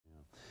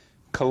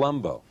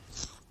Columbo.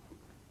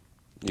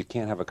 You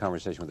can't have a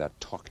conversation without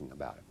talking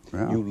about it.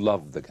 Yeah. You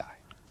love the guy.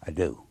 I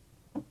do.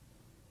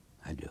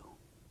 I do.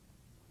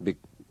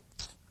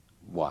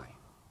 Why?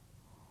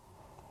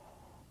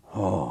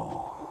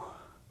 Oh,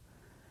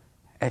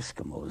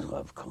 Eskimos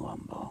love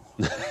Columbo.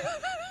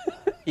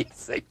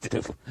 Yes, they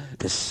do.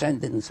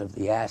 Descendants of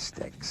the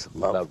Aztecs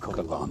love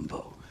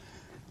Columbo.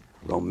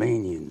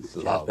 Romanians,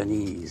 Love.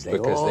 Japanese,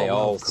 Because they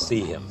all love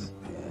see him.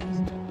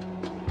 Yes.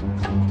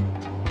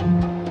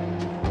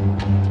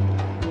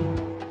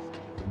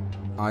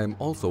 I am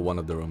also one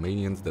of the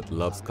Romanians that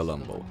loves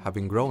Columbo,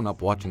 having grown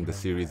up watching the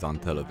series on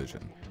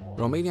television.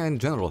 Romania in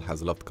general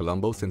has loved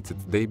Columbo since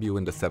its debut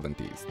in the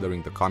 70s,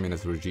 during the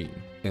communist regime.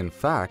 In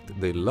fact,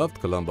 they loved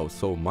Columbo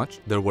so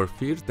much, there were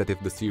fears that if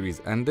the series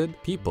ended,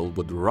 people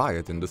would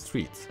riot in the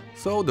streets.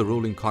 So the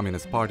ruling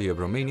Communist Party of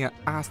Romania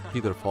asked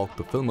Peter Falk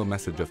to film a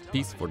message of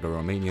peace for the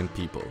Romanian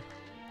people.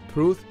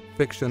 Truth,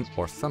 fiction,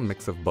 or some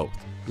mix of both.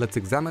 Let's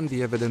examine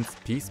the evidence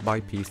piece by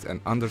piece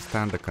and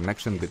understand the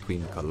connection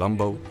between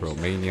Columbo,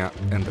 Romania,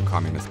 and the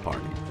Communist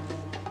Party.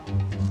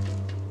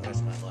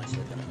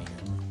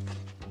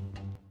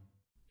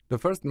 The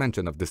first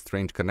mention of this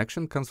strange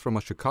connection comes from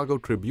a Chicago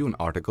Tribune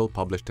article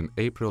published in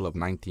April of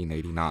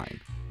 1989.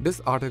 This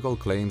article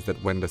claims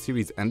that when the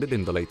series ended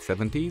in the late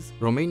 70s,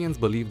 Romanians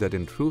believed that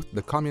in truth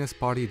the Communist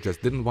Party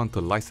just didn't want to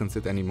license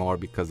it anymore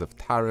because of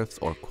tariffs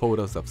or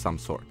quotas of some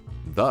sort.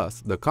 Thus,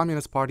 the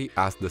Communist Party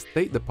asked the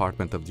State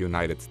Department of the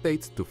United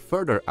States to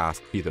further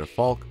ask Peter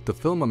Falk to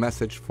film a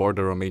message for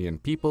the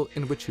Romanian people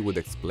in which he would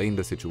explain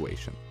the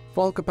situation.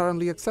 Falk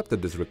apparently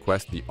accepted this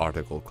request, the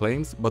article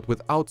claims, but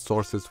without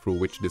sources through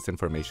which this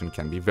information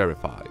can be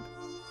verified.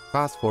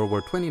 Fast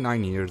forward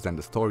 29 years and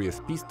the story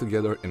is pieced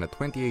together in a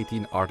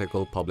 2018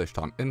 article published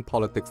on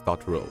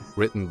inpolitics.ro,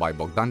 written by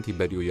Bogdan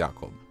Tiberiu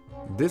Iacob.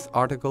 This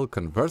article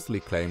conversely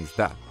claims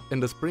that, in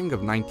the spring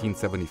of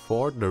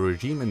 1974, the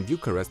regime in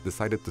Bucharest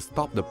decided to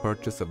stop the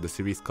purchase of the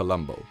series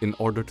Columbo in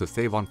order to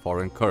save on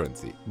foreign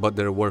currency. But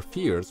there were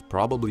fears,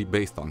 probably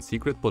based on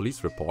secret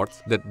police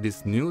reports, that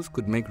this news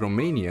could make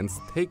Romanians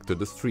take to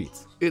the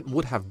streets. It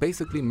would have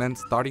basically meant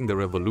starting the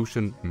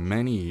revolution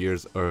many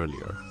years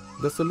earlier.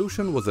 The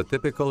solution was a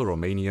typical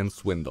Romanian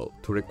swindle,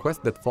 to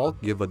request that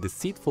Falk give a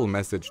deceitful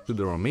message to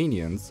the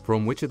Romanians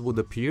from which it would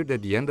appear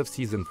that the end of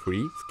season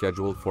 3,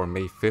 scheduled for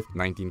May 5,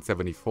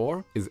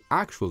 1974, is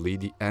actually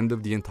the end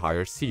of the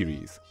entire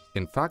series.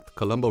 In fact,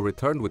 Columbo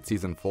returned with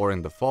season 4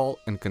 in the fall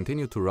and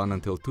continued to run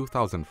until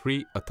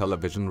 2003, a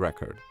television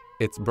record.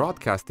 Its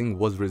broadcasting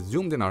was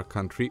resumed in our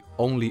country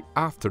only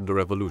after the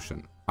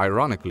revolution,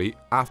 ironically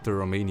after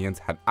Romanians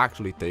had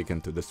actually taken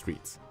to the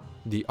streets.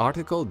 The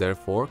article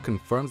therefore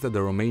confirms that the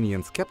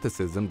Romanian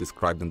skepticism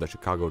described in the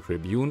Chicago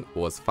Tribune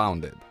was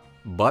founded.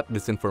 But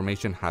this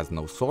information has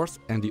no source,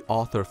 and the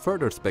author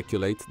further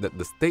speculates that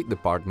the State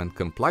Department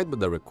complied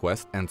with the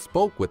request and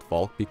spoke with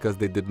Falk because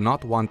they did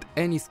not want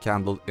any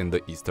scandal in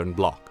the Eastern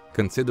Bloc,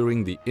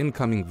 considering the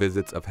incoming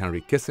visits of Henry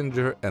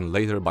Kissinger and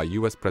later by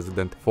US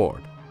President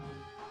Ford.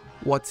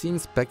 What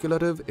seems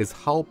speculative is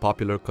how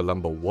popular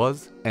Columbo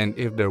was, and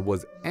if there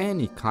was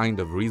any kind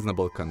of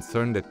reasonable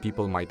concern that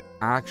people might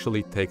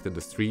actually take to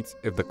the streets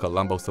if the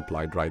Columbo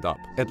supply dried up,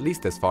 at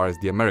least as far as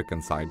the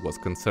American side was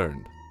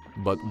concerned.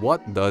 But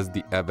what does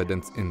the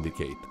evidence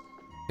indicate?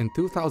 In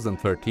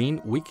 2013,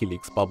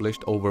 WikiLeaks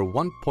published over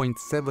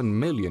 1.7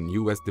 million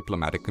US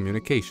diplomatic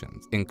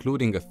communications,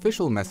 including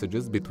official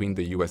messages between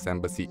the US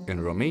Embassy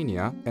in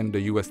Romania and the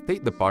US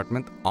State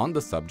Department on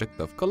the subject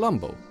of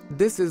Columbo.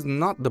 This is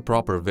not the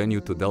proper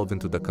venue to delve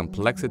into the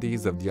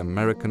complexities of the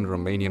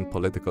American-Romanian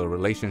political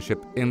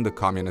relationship in the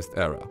communist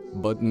era,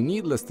 but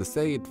needless to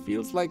say, it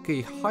feels like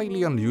a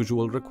highly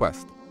unusual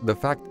request. The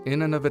fact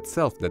in and of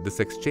itself that this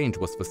exchange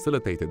was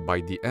facilitated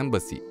by the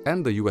embassy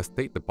and the US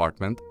State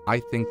Department, I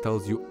think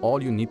tells you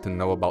all you need to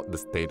know about the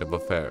state of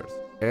affairs.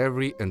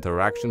 Every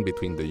interaction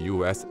between the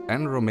US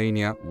and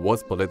Romania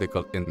was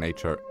political in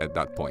nature at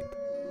that point.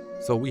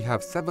 So we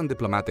have 7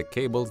 diplomatic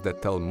cables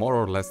that tell more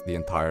or less the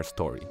entire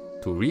story.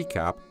 To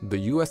recap, the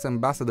US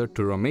ambassador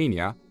to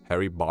Romania,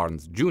 Harry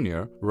Barnes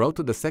Jr., wrote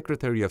to the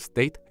Secretary of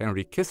State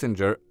Henry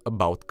Kissinger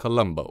about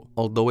Columbo,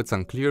 although it's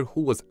unclear who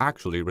was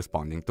actually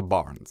responding to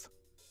Barnes.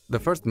 The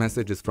first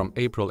message is from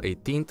April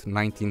 18,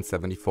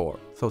 1974,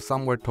 so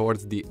somewhere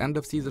towards the end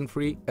of season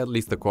 3, at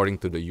least according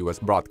to the US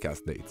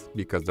broadcast dates,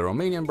 because the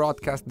Romanian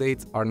broadcast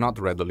dates are not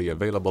readily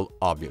available,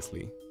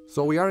 obviously.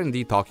 So we are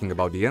indeed talking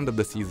about the end of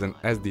the season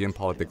as the In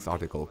Politics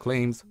article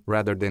claims,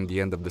 rather than the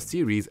end of the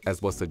series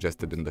as was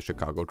suggested in the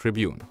Chicago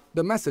Tribune.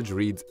 The message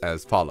reads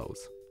as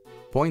follows.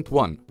 Point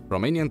 1.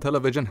 Romanian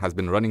television has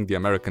been running the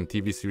American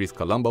TV series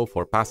Columbo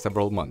for past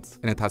several months,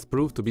 and it has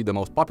proved to be the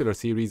most popular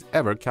series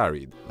ever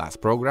carried.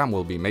 Last program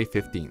will be May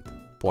 15th.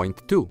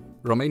 Point 2.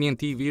 Romanian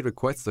TV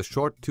requests a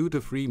short 2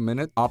 to 3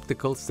 minute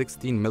optical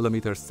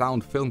 16mm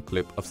sound film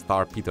clip of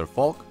star Peter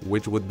Falk,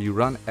 which would be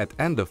run at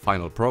end of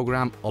final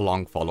program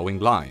along following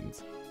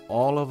lines.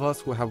 All of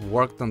us who have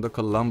worked on the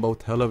Columbo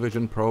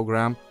television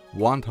program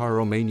want our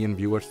Romanian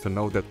viewers to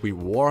know that we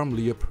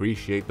warmly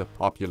appreciate the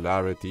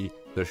popularity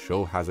the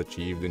show has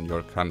achieved in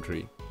your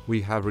country.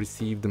 We have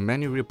received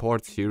many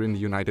reports here in the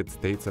United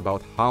States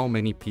about how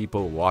many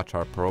people watch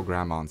our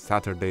program on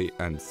Saturday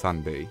and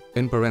Sunday.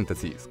 In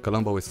parentheses,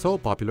 Columbo is so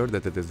popular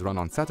that it is run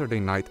on Saturday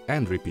night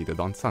and repeated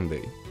on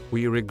Sunday.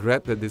 We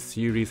regret that this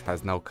series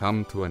has now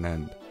come to an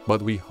end,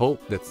 but we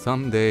hope that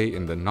someday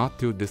in the not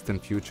too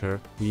distant future,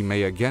 we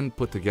may again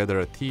put together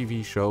a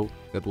TV show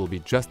that will be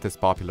just as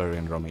popular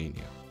in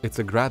Romania. It's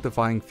a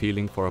gratifying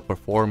feeling for a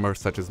performer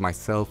such as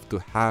myself to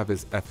have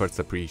his efforts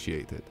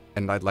appreciated,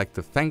 and I'd like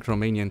to thank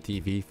Romanian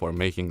TV for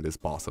making this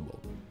possible.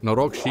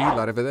 Noroc și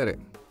la revedere!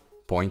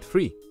 Point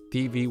 3.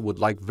 TV would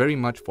like very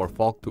much for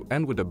Falk to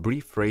end with a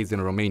brief phrase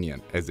in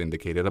Romanian, as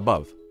indicated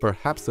above.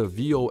 Perhaps a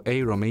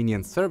VOA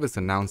Romanian service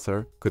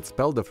announcer could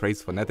spell the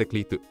phrase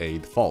phonetically to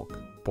aid Falk.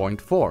 Point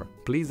 4.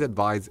 Please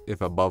advise if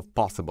above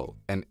possible,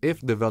 and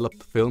if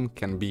developed film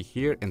can be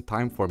here in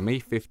time for May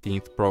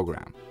 15th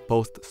program.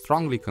 Post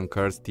strongly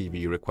concurs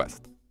TV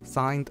request.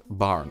 Signed,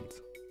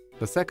 Barnes.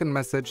 The second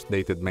message,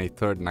 dated May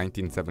 3rd,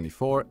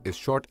 1974, is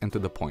short and to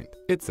the point.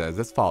 It says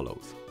as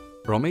follows.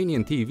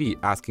 Romanian TV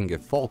asking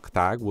if Falk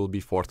tag will be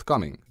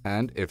forthcoming,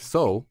 and if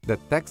so, that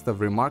text of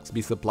remarks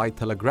be supplied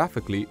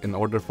telegraphically in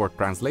order for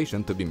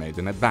translation to be made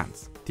in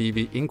advance.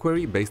 TV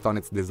inquiry based on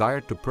its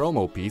desire to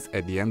promo piece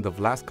at the end of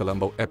last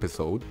Columbo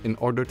episode in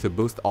order to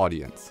boost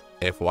audience.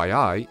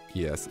 FYI,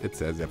 yes, it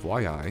says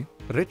FYI,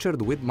 Richard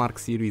Widmark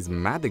series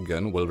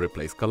Madigan will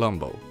replace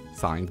Columbo.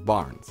 Signed,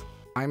 Barnes.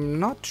 I'm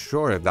not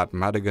sure if that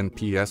Madigan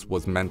PS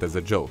was meant as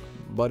a joke,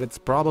 but it's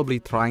probably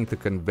trying to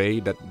convey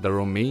that the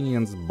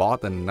Romanians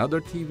bought another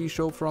TV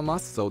show from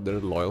us, so they're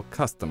loyal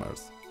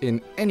customers.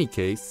 In any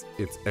case,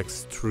 it's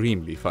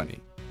extremely funny.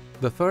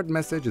 The third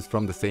message is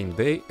from the same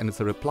day, and it's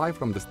a reply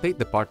from the State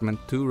Department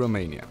to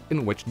Romania,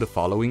 in which the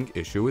following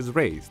issue is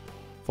raised.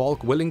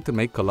 Falk willing to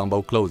make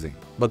Columbo closing,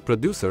 but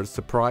producers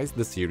surprised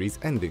the series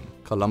ending.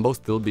 Columbo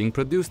still being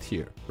produced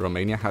here.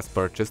 Romania has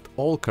purchased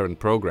all current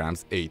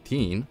programs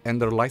 18,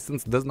 and their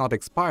license does not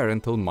expire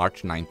until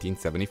March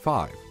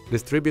 1975.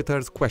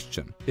 Distributors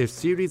question, if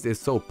series is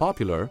so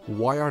popular,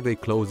 why are they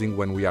closing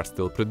when we are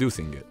still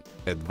producing it?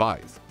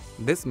 Advise.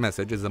 This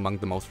message is among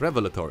the most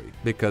revelatory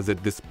because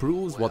it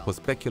disproves what was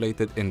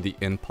speculated in the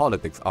In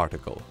Politics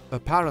article.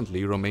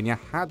 Apparently, Romania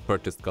had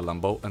purchased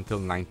Columbo until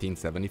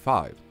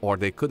 1975, or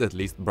they could at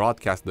least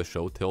broadcast the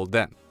show till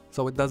then.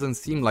 So it doesn't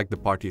seem like the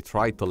party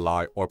tried to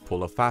lie or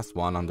pull a fast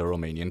one on the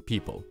Romanian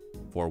people,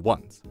 for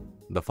once.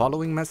 The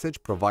following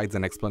message provides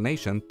an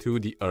explanation to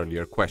the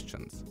earlier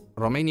questions.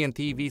 Romanian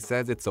TV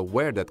says it's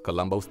aware that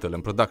Columbo is still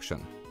in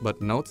production,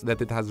 but notes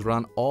that it has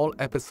run all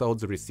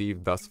episodes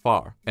received thus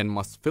far and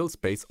must fill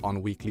space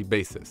on weekly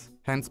basis,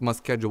 hence must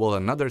schedule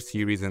another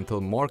series until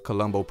more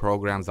Columbo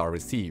programs are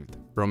received.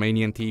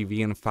 Romanian TV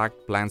in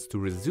fact plans to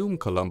resume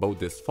Columbo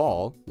this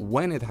fall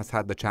when it has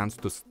had the chance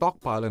to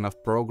stockpile enough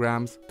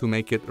programs to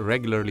make it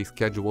regularly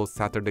scheduled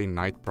Saturday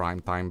night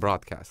primetime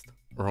broadcast.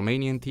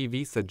 Romanian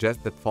TV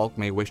suggests that Falk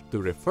may wish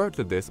to refer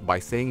to this by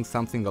saying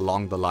something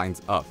along the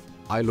lines of,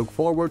 I look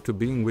forward to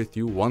being with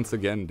you once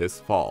again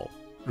this fall.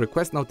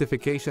 Request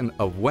notification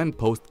of when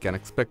Post can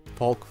expect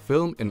Falk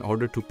film in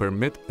order to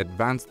permit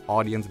advanced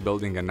audience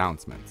building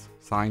announcements.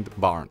 Signed,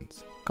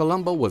 Barnes.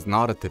 Columbo was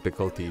not a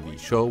typical TV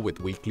show with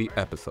weekly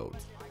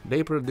episodes.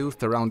 They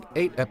produced around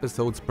 8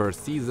 episodes per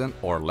season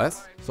or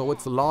less, so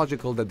it's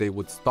logical that they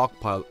would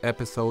stockpile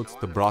episodes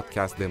to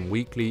broadcast them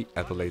weekly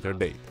at a later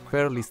date,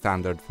 fairly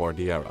standard for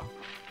the era.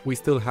 We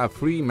still have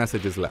 3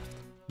 messages left.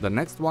 The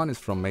next one is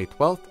from May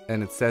 12th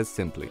and it says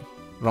simply,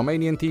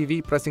 Romanian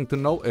TV pressing to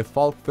know if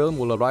Falk film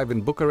will arrive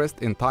in Bucharest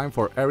in time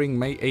for airing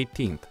May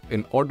 18th,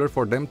 in order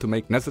for them to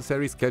make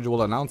necessary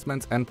schedule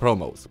announcements and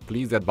promos.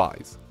 Please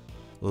advise.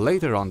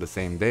 Later on the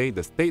same day,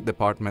 the State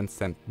Department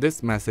sent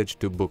this message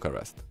to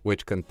Bucharest,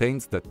 which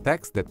contains the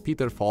text that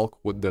Peter Falk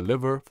would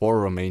deliver for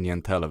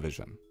Romanian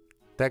television.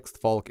 Text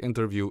Falk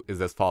interview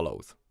is as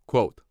follows,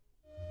 quote,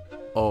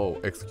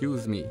 Oh,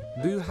 excuse me,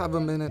 do you have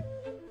a minute?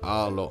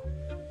 Alo,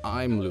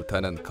 I'm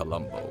Lieutenant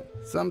Columbo.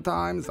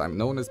 Sometimes I'm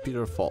known as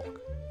Peter Falk.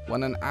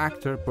 When an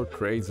actor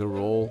portrays a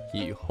role,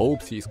 he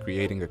hopes he's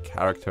creating a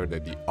character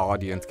that the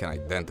audience can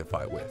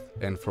identify with.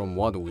 And from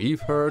what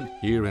we've heard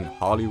here in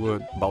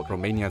Hollywood about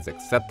Romania's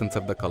acceptance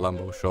of the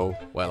Columbo show,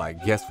 well, I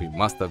guess we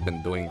must have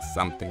been doing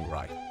something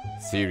right.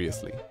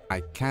 Seriously,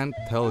 I can't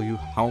tell you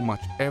how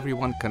much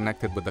everyone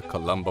connected with the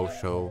Columbo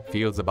show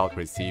feels about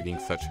receiving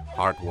such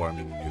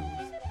heartwarming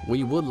news.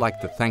 We would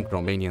like to thank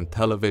Romanian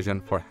television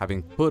for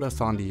having put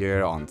us on the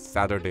air on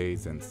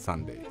Saturdays and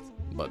Sundays.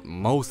 But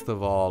most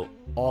of all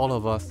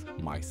of us,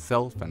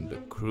 myself and the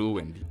crew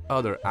and the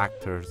other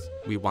actors,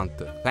 we want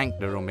to thank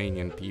the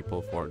Romanian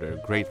people for their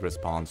great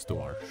response to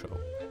our show.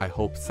 I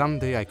hope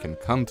someday I can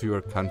come to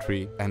your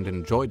country and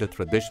enjoy the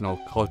traditional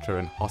culture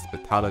and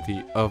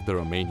hospitality of the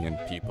Romanian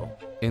people.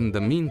 In the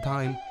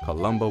meantime,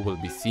 Columbo will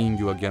be seeing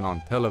you again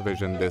on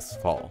television this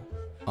fall.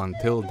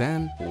 Until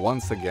then,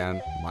 once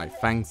again, my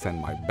thanks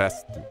and my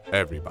best to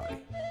everybody.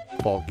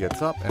 Falk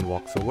gets up and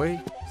walks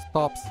away,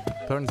 stops,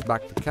 turns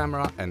back to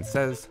camera and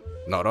says,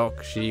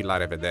 Noroc și la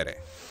revedere.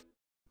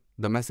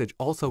 The message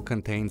also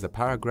contains a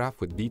paragraph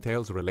with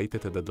details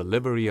related to the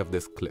delivery of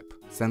this clip,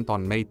 sent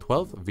on May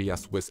 12th via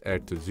Swiss Air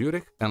to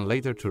Zurich and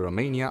later to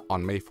Romania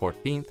on May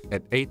 14th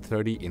at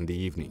 8:30 in the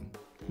evening.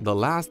 The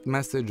last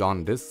message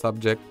on this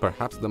subject,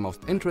 perhaps the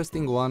most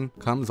interesting one,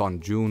 comes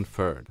on June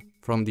 3rd,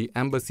 from the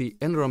embassy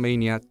in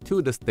Romania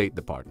to the State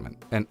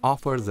Department, and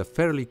offers a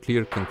fairly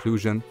clear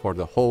conclusion for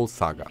the whole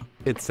saga.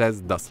 It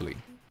says thusly: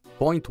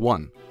 Point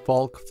 1.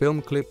 Falk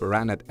film clip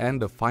ran at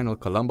end of final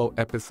Columbo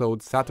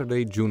episode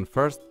Saturday, June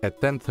 1st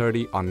at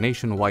 10:30 on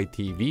Nationwide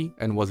TV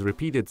and was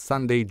repeated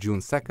Sunday, June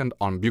 2nd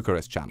on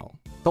Bucharest channel.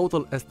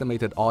 Total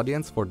estimated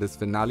audience for this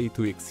finale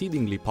to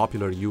exceedingly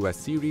popular US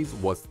series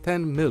was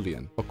 10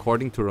 million,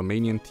 according to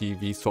Romanian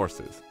TV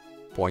sources.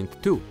 Point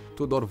 2.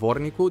 Tudor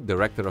Vornicu,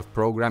 director of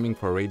programming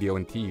for radio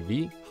and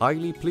TV,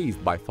 highly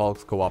pleased by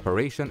Falk's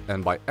cooperation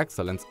and by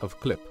excellence of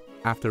clip.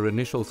 After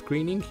initial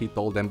screening, he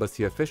told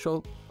embassy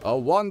official, "A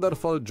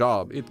wonderful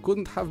job. It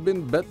couldn't have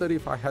been better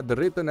if I had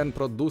written and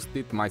produced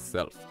it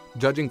myself."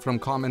 Judging from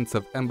comments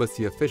of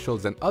embassy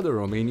officials and other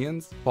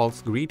Romanians,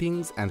 Falk's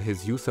greetings and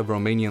his use of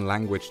Romanian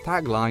language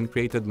tagline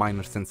created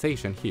minor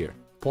sensation here.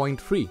 Point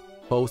 3.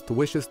 Post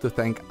wishes to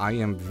thank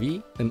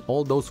IMV and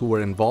all those who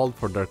were involved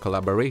for their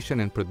collaboration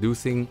in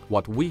producing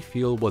what we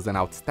feel was an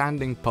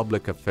outstanding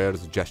public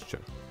affairs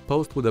gesture.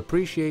 Post would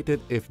appreciate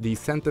it if these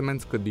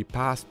sentiments could be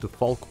passed to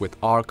Falk with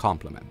our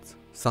compliments.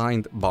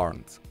 Signed,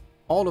 Barnes.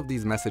 All of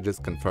these messages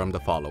confirm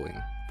the following.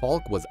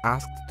 Falk was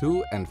asked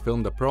to and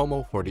filmed a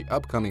promo for the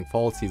upcoming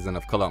fall season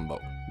of Columbo.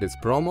 This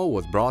promo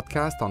was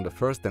broadcast on the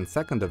 1st and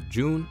 2nd of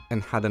June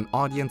and had an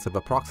audience of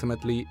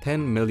approximately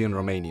 10 million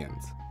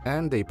Romanians.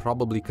 And they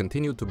probably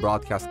continued to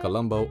broadcast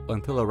Columbo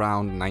until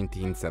around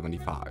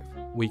 1975.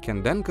 We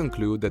can then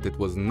conclude that it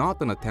was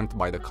not an attempt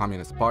by the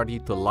Communist Party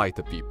to lie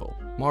to people,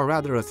 more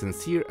rather a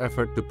sincere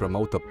effort to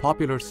promote a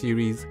popular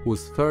series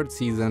whose 3rd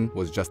season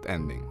was just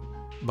ending.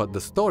 But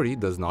the story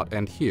does not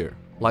end here.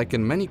 Like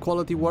in many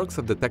quality works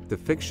of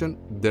detective fiction,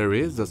 there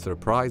is a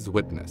surprise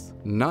witness,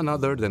 none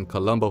other than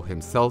Columbo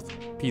himself,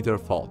 Peter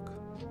Falk.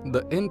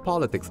 The In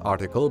Politics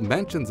article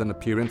mentions an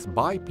appearance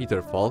by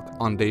Peter Falk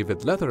on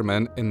David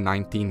Letterman in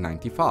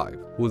 1995,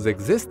 whose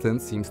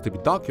existence seems to be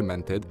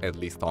documented, at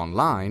least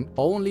online,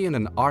 only in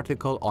an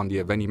article on the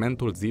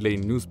Evenimentul Zilei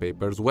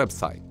newspaper's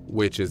website,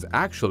 which is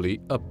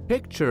actually a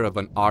picture of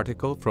an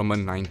article from a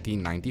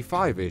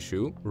 1995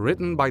 issue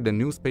written by the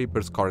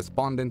newspaper's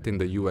correspondent in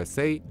the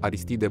USA,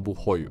 Aristide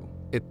Buhoiu.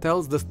 It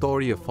tells the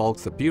story of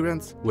Falk's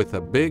appearance with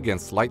a big and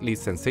slightly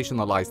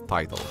sensationalized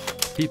title.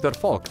 Peter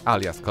Falk,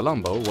 alias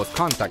Columbo, was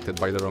contacted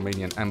by the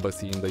Romanian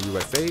embassy in the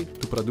USA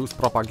to produce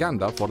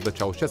propaganda for the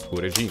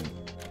Ceausescu regime.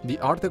 The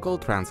article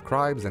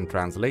transcribes and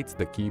translates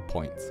the key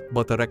points,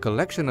 but a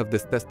recollection of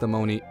this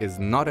testimony is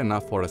not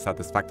enough for a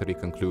satisfactory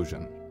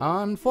conclusion.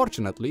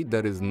 Unfortunately,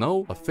 there is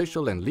no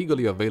official and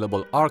legally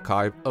available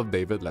archive of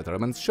David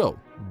Letterman's show.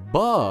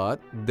 But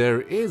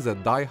there is a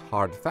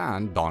die-hard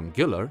fan, Don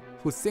Giller,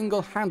 who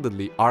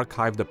single-handedly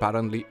archived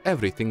apparently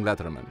everything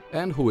Letterman,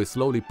 and who is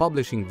slowly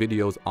publishing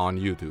videos on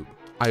YouTube.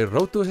 I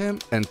wrote to him,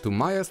 and to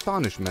my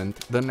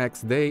astonishment, the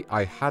next day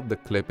I had the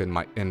clip in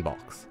my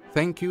inbox.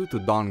 Thank you to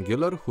Don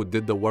Giller, who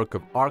did the work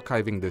of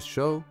archiving this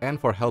show, and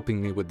for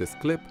helping me with this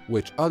clip,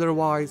 which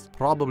otherwise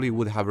probably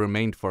would have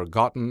remained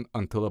forgotten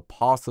until a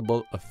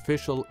possible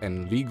official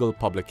and legal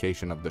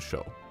publication of the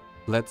show.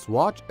 Let's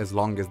watch, as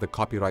long as the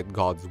copyright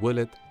gods will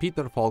it,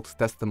 Peter Falk's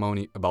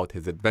testimony about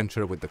his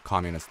adventure with the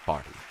Communist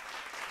Party.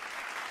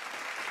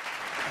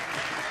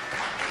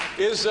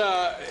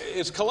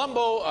 Is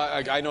Columbo,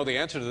 I know the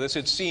answer to this,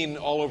 it's seen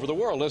all over the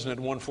world, isn't it,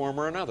 in one form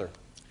or another?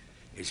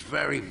 It's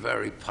very,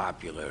 very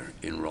popular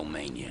in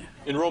Romania.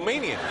 In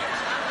Romania?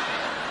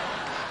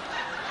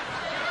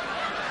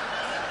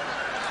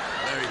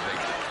 Very big.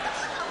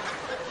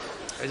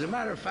 As a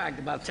matter of fact,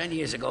 about 10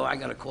 years ago, I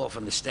got a call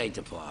from the State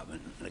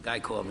Department. And the guy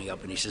called me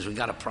up and he says, "We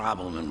got a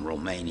problem in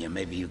Romania.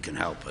 Maybe you can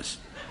help us."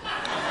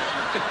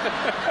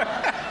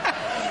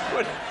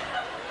 But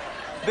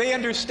they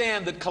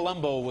understand that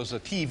Columbo was a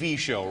TV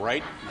show,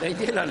 right? They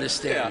did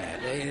understand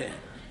that. They did.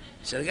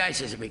 So the guy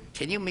says to me,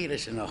 "Can you meet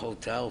us in a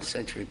hotel,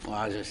 Century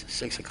Plaza,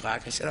 6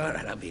 o'clock?" I said, "All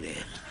right, I'll be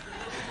there."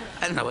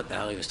 I didn't know what the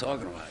hell he was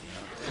talking about,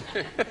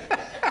 you know.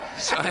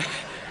 So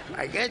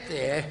I get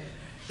there.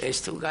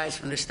 There's 2 guys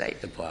from the State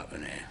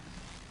Department there.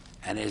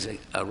 And there's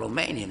a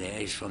Romanian there.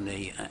 He's from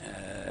the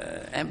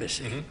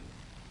embassy. Mm-hmm.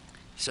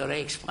 So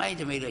they explained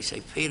to me, they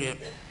say, "Peter,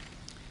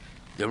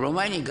 the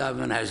Romanian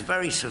government has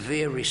very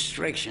severe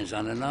restrictions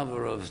on the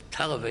number of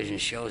television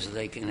shows that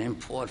they can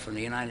import from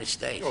the United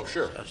States." Oh,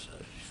 sure. So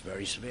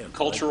very severe.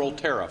 Cultural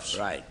tariffs.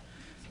 Right.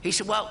 He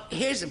said, "Well,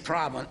 here's the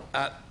problem.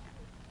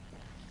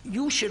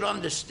 You should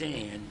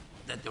understand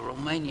that the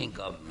Romanian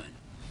government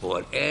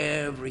bought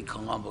every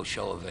Columbo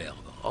show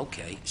available."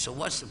 Okay, so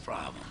what's the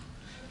problem?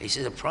 He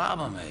said, "The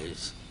problem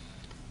is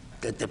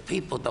that the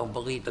people don't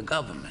believe the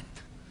government.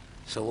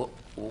 So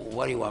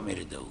what do you want me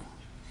to do?"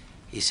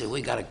 He said,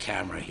 "We got a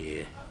camera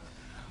here.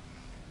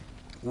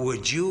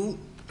 Would you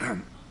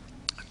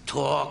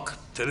talk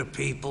to the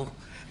people?"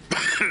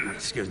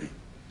 Excuse me.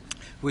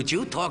 Would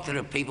you talk to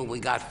the people? We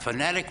got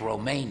phonetic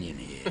Romanian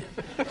here.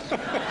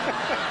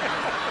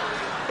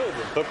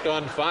 Hooked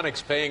on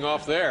phonics paying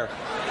off there.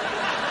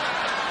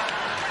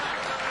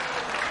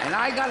 And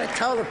I gotta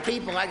tell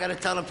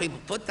the people,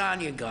 put down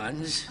your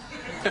guns.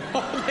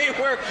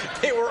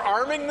 They were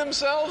arming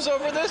themselves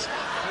over this?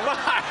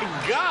 My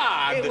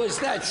God! It was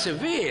that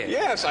severe.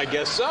 Yes, I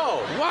guess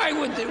so. Why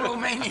would the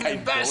Romanian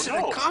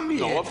ambassador come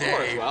here? No, of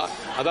course. Well,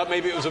 I thought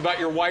maybe it was about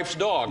your wife's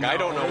dog. No. I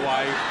don't know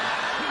why.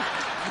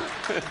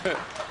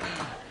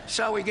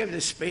 So we give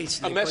the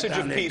speech. A message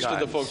of peace to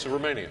the folks of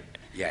Romania.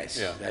 Yes,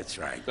 yeah. That's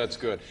right. That's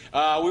good.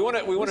 We want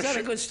to. Was that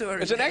a good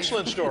story? It's an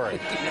excellent story.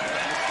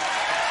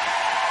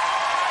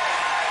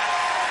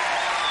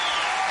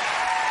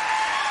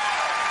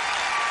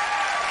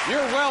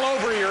 You're well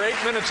over your 8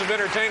 minutes of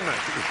entertainment.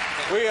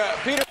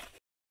 Peter.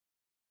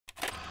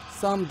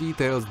 Some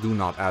details do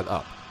not add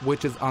up,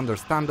 which is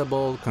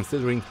understandable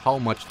considering how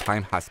much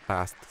time has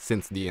passed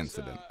since the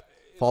incident.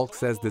 Falk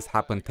says this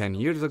happened 10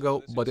 years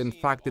ago, but in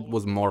fact it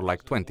was more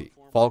like 20.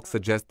 Falk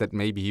suggests that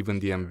maybe even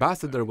the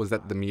ambassador was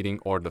at the meeting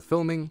or the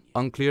filming,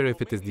 unclear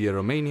if it is the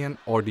Romanian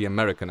or the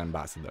American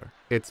ambassador.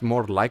 It's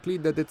more likely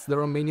that it's the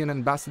Romanian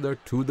ambassador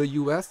to the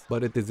US,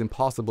 but it is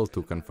impossible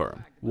to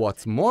confirm.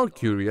 What's more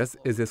curious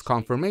is his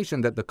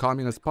confirmation that the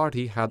Communist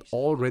Party had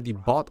already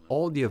bought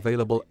all the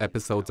available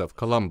episodes of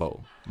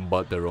Columbo.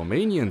 But the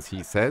Romanians,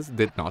 he says,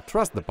 did not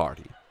trust the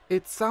party.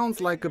 It sounds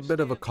like a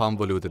bit of a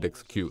convoluted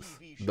excuse.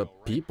 The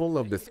people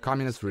of this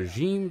communist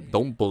regime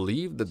don't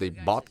believe that they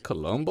bought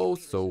Columbo,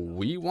 so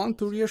we want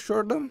to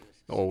reassure them?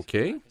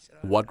 Okay.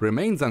 What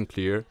remains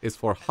unclear is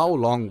for how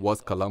long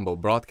was Columbo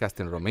broadcast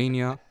in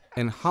Romania,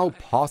 and how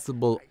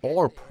possible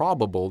or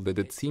probable did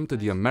it seem to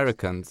the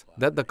Americans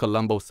that the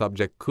Columbo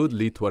subject could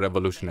lead to a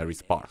revolutionary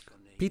spark.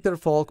 Peter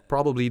Falk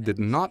probably did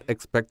not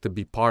expect to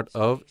be part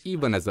of,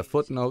 even as a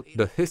footnote,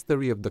 the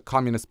history of the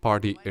Communist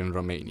Party in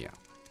Romania.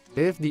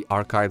 If the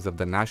archives of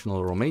the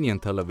National Romanian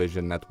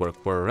Television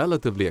Network were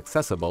relatively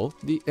accessible,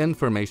 the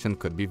information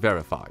could be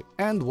verified.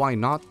 And why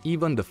not,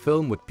 even the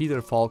film with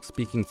Peter Falk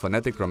speaking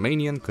phonetic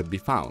Romanian could be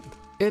found.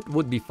 It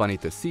would be funny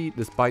to see,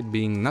 despite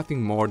being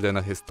nothing more than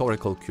a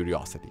historical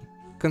curiosity.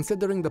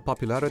 Considering the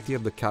popularity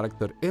of the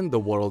character in the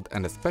world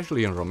and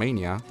especially in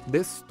Romania,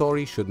 this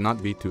story should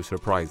not be too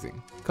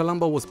surprising.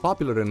 Columbo was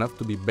popular enough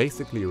to be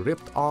basically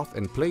ripped off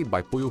and played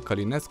by Puiu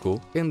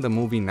Călinescu in the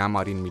movie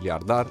Neamarin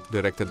Miliardar,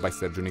 directed by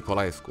Sergiu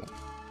Nicolaescu.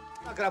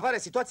 Agravarea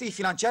situației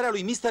financiare a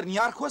lui Mr.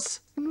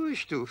 Niarchos? Nu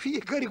știu,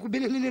 fiecare cu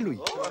belelele lui.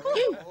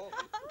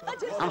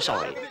 I'm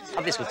sorry,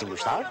 aveți cu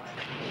guștar?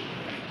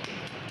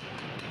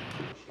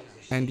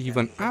 And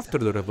even after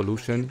the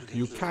revolution,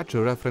 you catch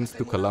a reference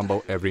to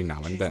Columbo every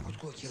now and then.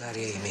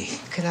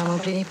 Când am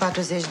împlinit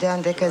 40 de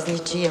ani de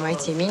căsnicie, mai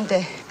ții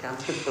minte?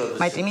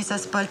 M-ai trimis să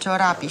spăl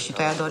ciorapii și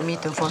tu ai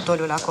adormit în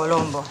fotoliul la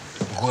Columbo.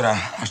 Gura,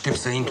 aștept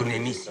să intru în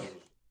emisie.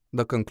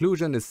 The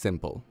conclusion is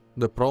simple.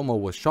 The promo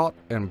was shot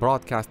and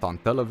broadcast on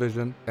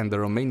television, and the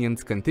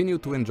Romanians continue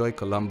to enjoy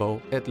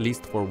Columbo at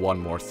least for one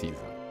more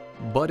season.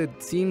 But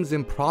it seems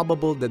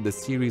improbable that the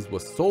series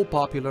was so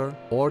popular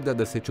or that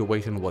the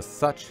situation was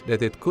such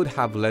that it could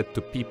have led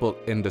to people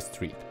in the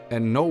street.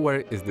 And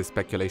nowhere is this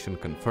speculation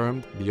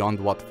confirmed beyond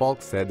what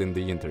Falk said in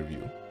the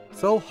interview.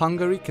 So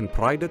Hungary can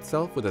pride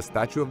itself with a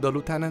statue of the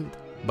lieutenant,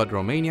 but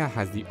Romania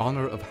has the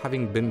honor of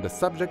having been the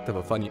subject of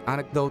a funny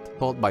anecdote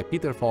told by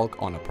Peter Falk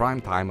on a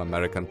primetime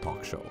American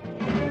talk show.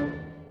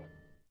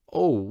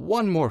 Oh,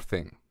 one more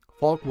thing.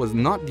 Falk was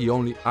not the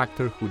only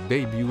actor who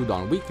debuted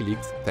on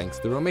WikiLeaks thanks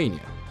to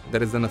Romania.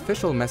 There is an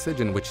official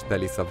message in which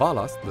Telly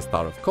Savalas, the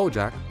star of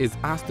Kojak, is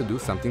asked to do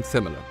something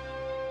similar.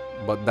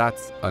 But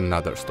that's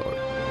another story.